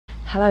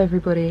Hello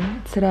everybody,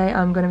 today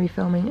I'm going to be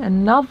filming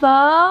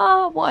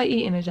another what I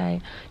eat in a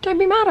day. Don't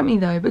be mad at me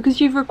though,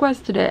 because you've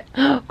requested it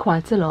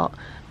quite a lot.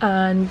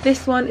 And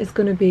this one is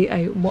going to be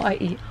a what I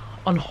eat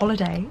on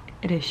holiday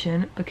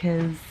edition,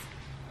 because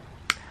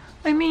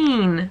I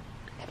mean,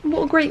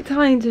 what a great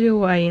time to do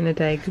what I eat in a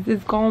day, because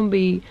there's going to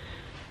be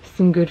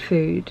some good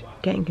food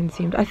getting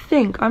consumed. I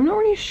think, I'm not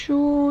really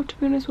sure to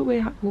be honest what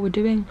we're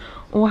doing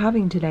or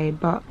having today,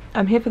 but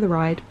I'm here for the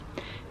ride,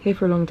 here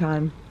for a long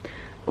time.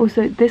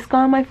 Also, this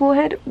guy on my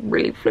forehead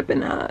really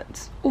flipping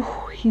hurts.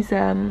 Oh, he's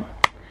causing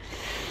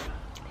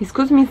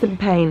me some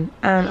pain,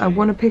 and I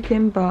want to pick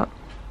him, but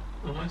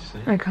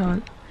I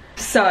can't.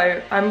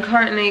 So I'm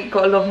currently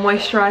got a lot of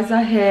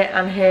moisturizer here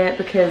and here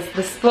because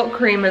the spot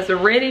cream has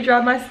really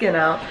dried my skin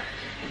out.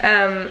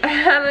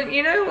 And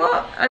you know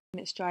what?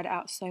 It's dried it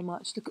out so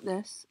much. Look at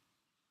this.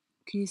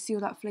 Can you see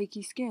all that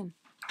flaky skin?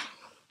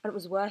 And it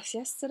was worse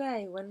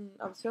yesterday when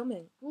I was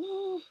filming.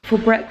 Ooh. For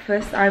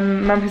breakfast,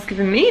 Mum has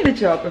given me the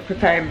job of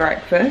preparing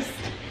breakfast.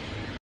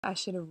 I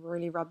should have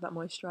really rubbed that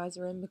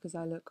moisturiser in because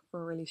I look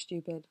really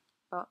stupid,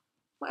 but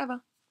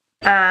whatever.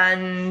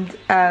 And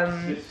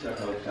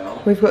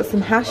we've got some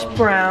hash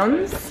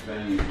browns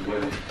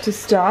to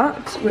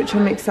start, which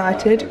I'm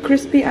excited.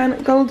 Crispy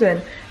and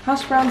golden.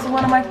 Hash browns are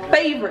one of my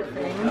favourite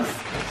things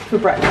for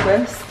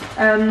breakfast.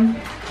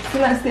 So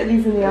let's get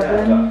these in the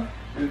oven.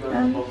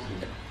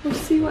 We'll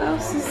see what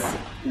else is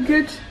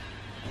good.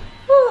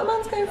 Oh, that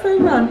man's going for a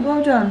run.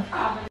 Well done.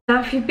 Now,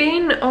 if you've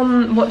been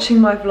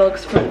watching my vlogs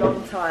for a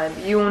long time,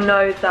 you will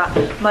know that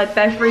my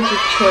beverage of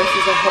choice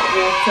is a hot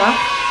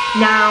water.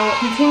 Now,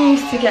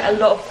 continues to get a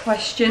lot of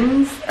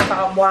questions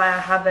about why I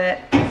have it.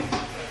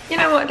 You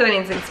know what? I don't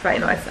need to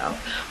explain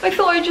myself. I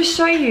thought I'd just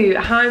show you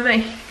how I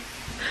make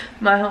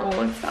my hot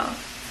water.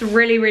 It's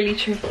really, really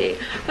tricky.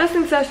 First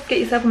things first, get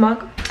yourself a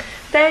mug.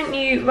 Then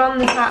you run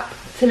the tap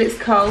till it's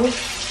cold.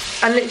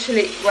 And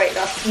literally, wait,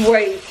 that's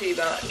way too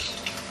much.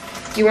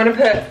 You want to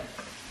put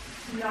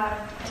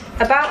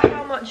about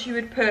how much you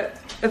would put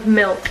of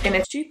milk in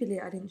it. Stupidly,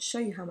 I didn't show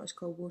you how much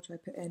cold water I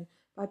put in,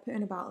 but I put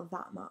in about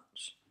that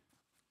much.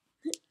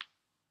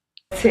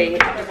 Tea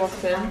at the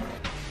bottom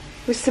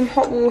with some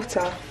hot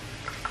water.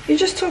 You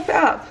just top it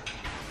up,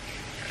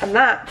 and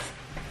that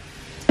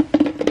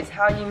is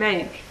how you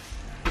make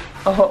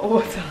a hot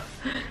water.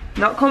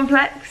 Not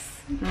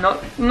complex,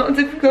 not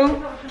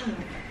difficult.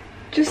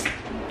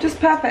 Just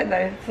perfect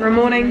though for a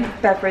morning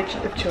beverage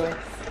of choice.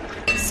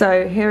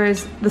 So here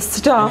is the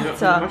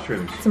starter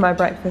to my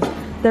breakfast.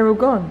 They're all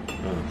gone.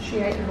 Oh. She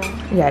ate them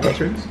all. Yeah, I did.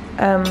 Mushrooms?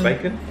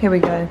 Bacon? Here we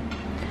go.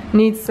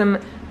 Need some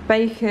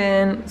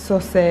bacon,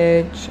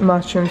 sausage,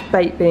 mushrooms,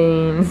 baked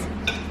beans.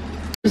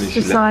 Just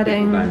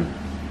deciding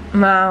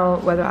now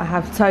whether I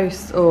have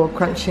toast or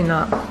crunchy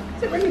nut.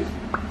 Is it really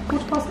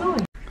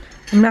 9:15?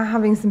 I'm now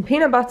having some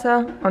peanut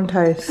butter on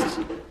toast.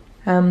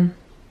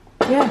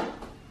 Yeah.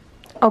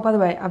 Oh, by the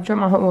way, I've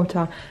drunk my hot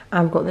water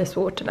and I've got this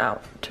water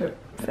now to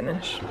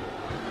finish.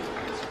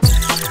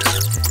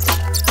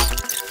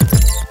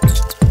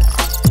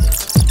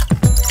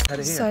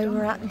 So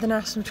we're at the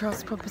National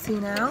Trust property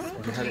now,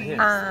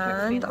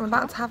 and I'm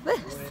about to have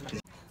this.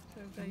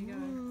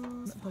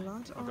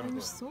 Blood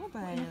orange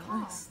sorbet.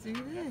 Let's do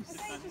this.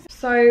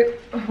 So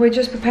we're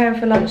just preparing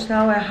for lunch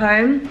now. We're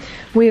home.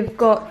 We've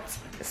got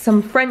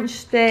some French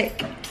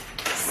stick,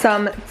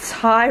 some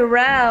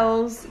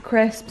Tyrell's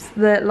crisps,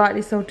 the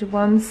lightly salted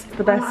ones,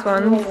 the best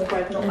ones.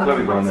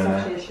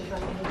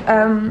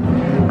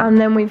 And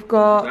then we've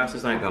got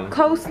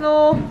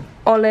coleslaw,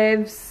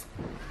 olives,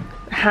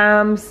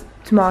 hams,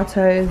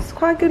 tomatoes.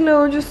 Quite a good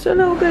little, just a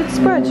little good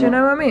spread, you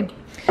know what I mean?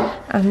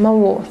 And my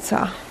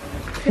water.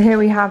 Here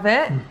we have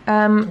it.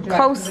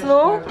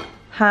 Coleslaw,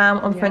 ham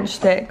on French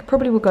stick.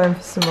 Probably will go in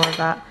for some more of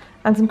that.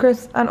 And some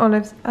crisps and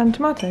olives and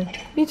tomato.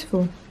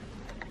 Beautiful.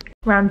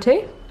 Round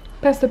two.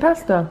 Pesto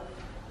pasta,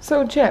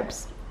 salted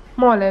chips,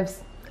 more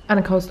olives, and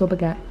a coleslaw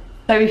baguette.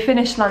 So we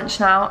finished lunch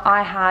now.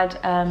 I had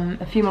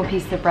a few more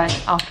pieces of bread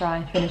after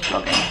I finished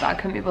vlogging, but I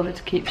couldn't be bothered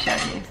to keep showing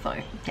you, so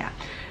yeah.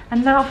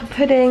 And now for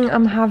pudding,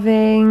 I'm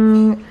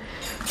having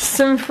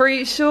some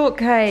fruit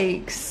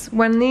shortcakes.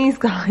 When these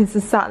guys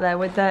are sat there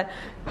with their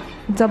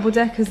double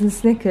deckers and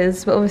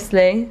Snickers, but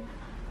obviously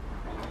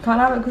can't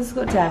have it because it's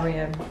got dairy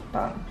in.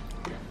 But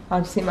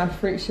I'll just eat my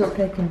fruit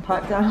shortcake and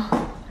pipe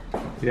down.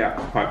 Yeah,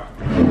 pipe.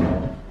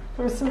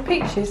 There are some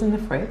peaches in the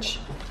fridge.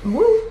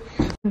 Woo.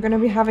 I'm going to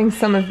be having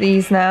some of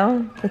these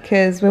now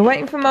because we're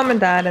waiting for Mum and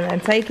Dad and they're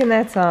taking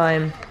their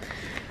time.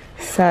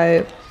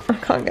 So I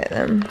can't get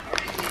them.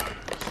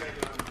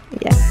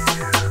 Yeah.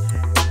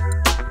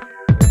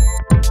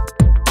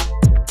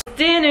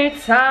 Dinner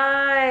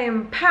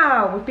time!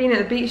 Pow! We've been at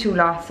the beach all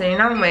afternoon,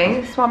 haven't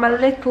we? So I'm a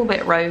little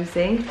bit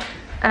rosy.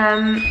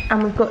 And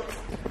we've got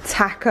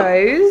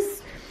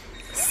tacos,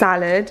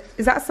 salad.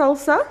 Is that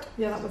salsa?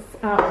 Yeah, that was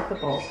out of the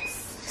box.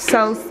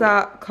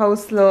 Salsa,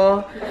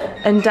 coleslaw,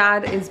 and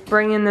Dad is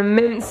bringing the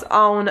mince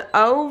on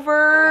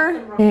over.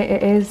 Here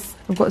it is.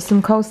 I've got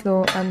some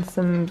coleslaw and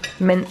some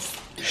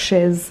mince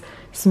shiz,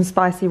 some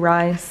spicy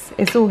rice.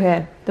 It's all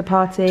here. The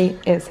party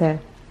is here.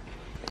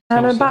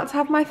 And I'm about to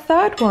have my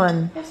third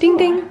one. Ding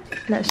ding.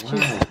 Let's Wow,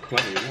 just...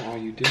 Chloe, what are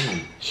you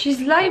doing?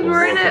 She's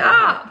labouring it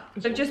up.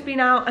 I've just been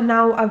out and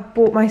now I've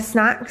bought my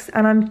snacks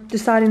and I'm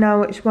deciding now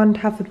which one to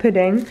have for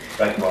pudding.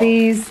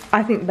 These,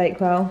 I think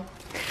Bakewell.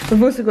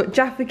 We've also got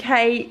Jaffa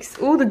cakes,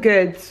 all the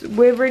goods.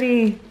 We're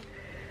really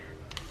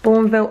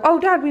Bourneville. Oh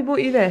Dad, we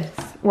bought you this.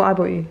 Well, I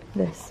bought you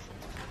this.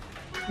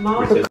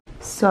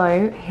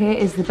 So here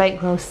is the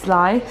Bakewell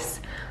slice.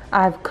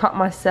 I've cut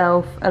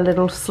myself a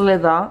little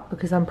slither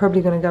because I'm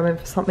probably going to go in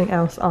for something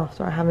else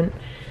after. I haven't.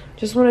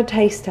 Just want to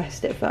taste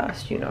test it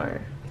first, you know.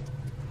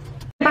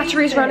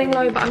 Battery's running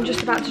low, but I'm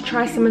just about to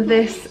try some of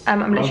this. I'm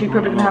literally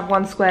probably going to have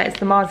one square. It's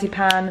the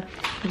marzipan,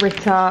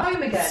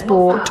 Ritter,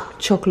 Sport,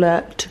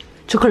 chocolate.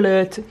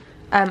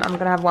 I'm going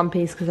to have one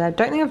piece because I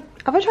don't think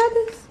have I tried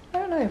this? I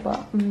don't know,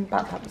 but I'm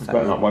about to have this.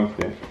 Better not one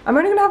for you. I'm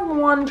only going to have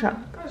one try.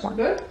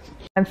 Good.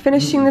 I'm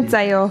finishing the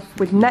day off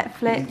with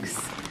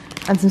Netflix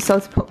and some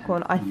salted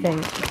popcorn, I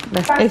think.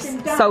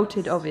 It's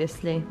salted,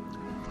 obviously.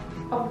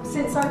 Oh,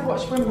 since I've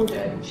watched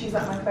Wimbledon, she's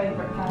like my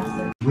favourite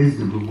person.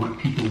 Wisdom of what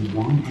people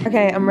want.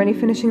 Okay, I'm ready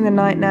finishing the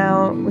night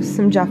now with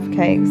some Jaffa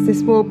cakes.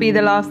 This will be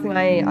the last thing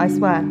I eat, I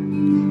swear.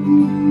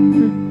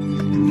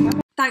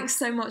 Thanks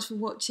so much for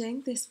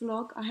watching this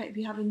vlog. I hope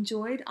you have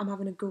enjoyed. I'm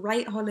having a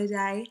great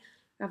holiday.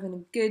 I'm having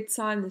a good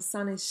time. The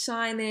sun is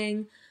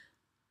shining.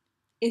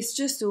 It's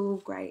just all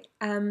great.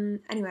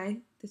 Anyway,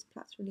 this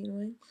plat's really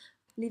annoying.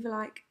 Leave a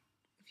like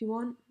if you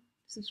want.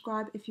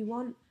 Subscribe if you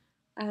want.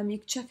 You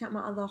can check out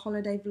my other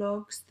holiday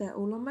vlogs. They're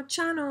all on my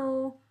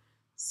channel.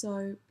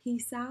 So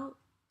peace out.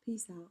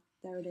 Peace out.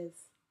 There it is.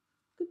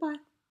 Goodbye.